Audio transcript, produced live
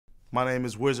My name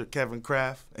is Wizard Kevin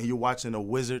Craft, and you're watching the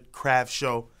Wizardcraft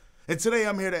show. And today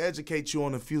I'm here to educate you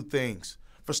on a few things.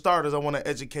 For starters, I want to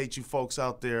educate you folks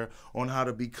out there on how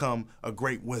to become a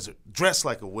great wizard. Dress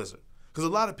like a wizard. Because a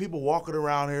lot of people walking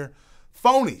around here,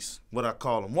 phonies, what I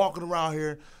call them, walking around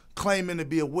here claiming to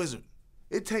be a wizard.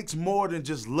 It takes more than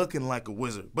just looking like a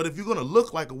wizard. But if you're going to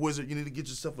look like a wizard, you need to get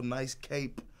yourself a nice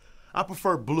cape. I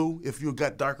prefer blue if you've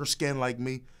got darker skin like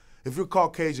me. If you're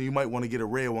Caucasian, you might want to get a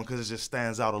red one because it just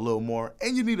stands out a little more.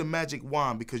 And you need a magic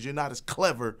wand because you're not as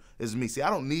clever as me. See, I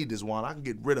don't need this wand. I can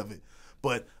get rid of it.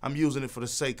 But I'm using it for the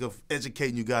sake of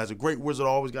educating you guys. A great wizard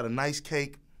always got a nice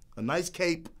cape, a nice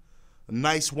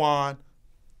wand,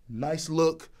 nice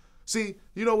look. See,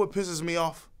 you know what pisses me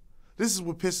off? This is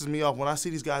what pisses me off when I see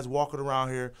these guys walking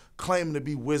around here claiming to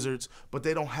be wizards, but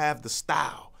they don't have the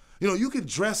style. You know, you can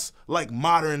dress like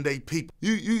modern day people.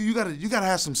 You gotta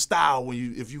have some style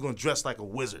if you're gonna dress like a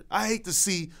wizard. I hate to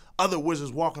see other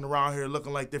wizards walking around here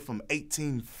looking like they're from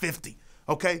 1850.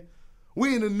 Okay,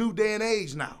 we in a new day and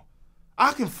age now.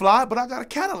 I can fly, but I got a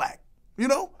Cadillac. You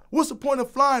know, what's the point of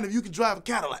flying if you can drive a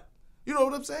Cadillac? You know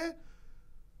what I'm saying?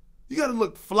 You gotta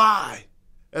look fly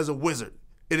as a wizard.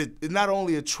 It not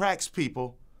only attracts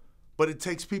people, but it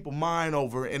takes people's mind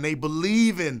over and they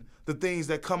believe in the things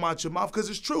that come out your mouth because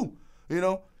it's true. You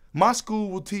know, my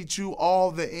school will teach you all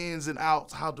the ins and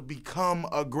outs, how to become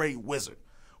a great wizard.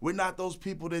 We're not those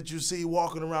people that you see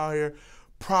walking around here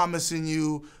promising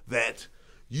you that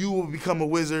you will become a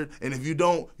wizard and if you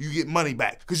don't, you get money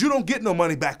back. Because you don't get no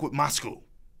money back with my school.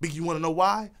 You want to know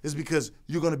why? It's because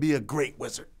you're going to be a great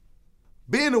wizard.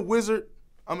 Being a wizard,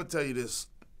 I'm going to tell you this.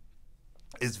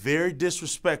 It's very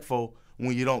disrespectful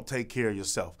when you don't take care of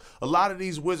yourself. A lot of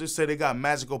these wizards say they got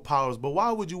magical powers, but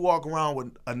why would you walk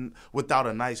around without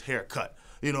a nice haircut?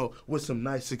 You know, with some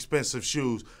nice expensive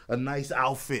shoes, a nice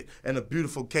outfit, and a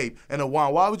beautiful cape, and a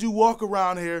wand. Why would you walk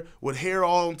around here with hair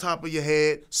all on top of your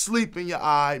head, sleep in your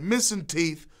eye, missing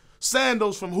teeth,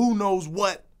 sandals from who knows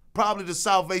what, probably the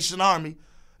Salvation Army?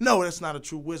 No, that's not a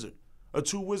true wizard. A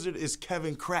true wizard is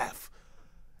Kevin Craft.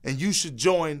 And you should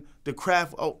join the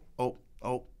Craft. Oh,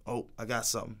 I got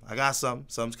something.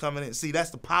 Something's coming in. See,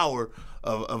 that's the power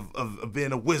of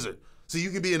being a wizard. So you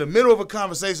can be in the middle of a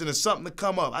conversation and something to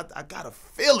come up. I got a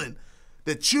feeling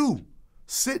that you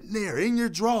sitting there in your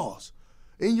drawers,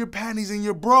 in your panties, in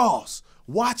your bras,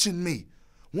 watching me,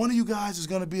 one of you guys is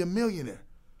going to be a millionaire.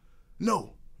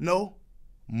 No,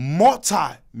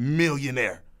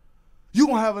 multi-millionaire. You're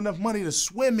going to have enough money to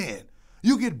swim in.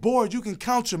 You get bored, you can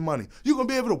count your money. You're going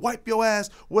to be able to wipe your ass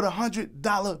with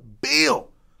 $100 bill.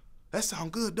 That sounds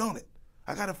good, don't it?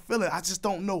 I got a feeling. I just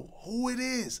don't know who it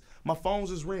is. My phone's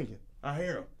just ringing. I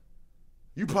hear him.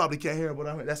 You probably can't hear him, but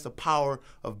I mean, that's the power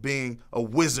of being a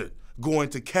wizard, going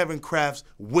to Kevin Craft's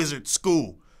wizard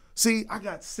school. See, I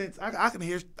got sense. I can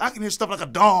hear stuff like a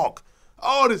dog.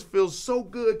 Oh, this feels so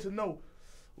good to know.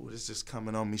 Oh, this is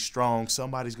coming on me strong.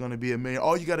 Somebody's going to be a millionaire.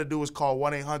 All you got to do is call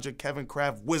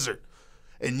 1-800-KEVIN-CRAFT-WIZARD.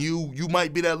 And you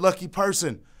might be that lucky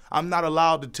person. I'm not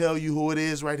allowed to tell you who it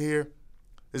is right here.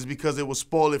 It's because it will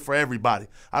spoil it for everybody.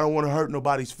 I don't want to hurt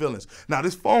nobody's feelings. Now,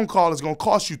 this phone call is going to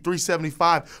cost you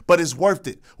 $375, but it's worth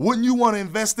it. Wouldn't you want to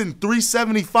invest in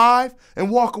 $375 and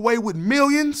walk away with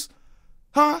millions?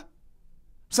 Huh?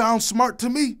 Sounds smart to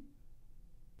me.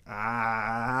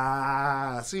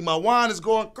 See, my wand is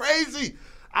going crazy.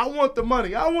 I want the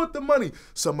money.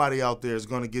 Somebody out there is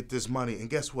going to get this money. And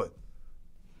guess what?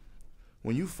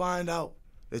 When you find out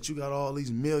that you got all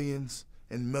these millions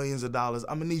and millions of dollars,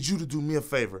 I'm going to need you to do me a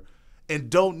favor and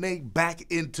donate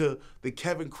back into the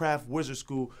Kevin Craft Wizard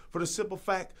School for the simple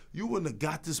fact you wouldn't have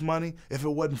got this money if it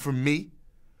wasn't for me.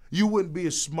 You wouldn't be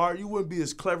as smart. You wouldn't be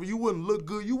as clever. You wouldn't look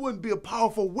good. You wouldn't be a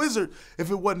powerful wizard if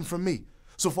it wasn't for me.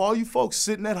 So for all you folks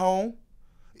sitting at home,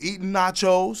 eating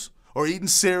nachos or eating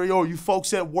cereal, or you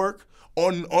folks at work,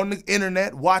 on the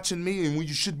internet watching me and when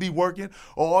you should be working,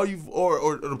 or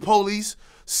the police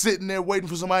sitting there waiting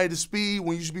for somebody to speed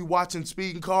when you should be watching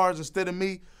speeding cars instead of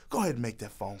me, go ahead and make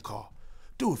that phone call.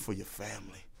 Do it for your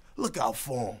family. Look out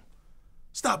for them.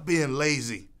 Stop being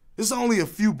lazy. It's only a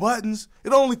few buttons.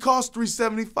 It only costs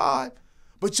 $375,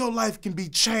 but your life can be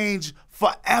changed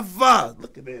forever.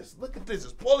 Look at this.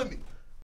 It's pulling me.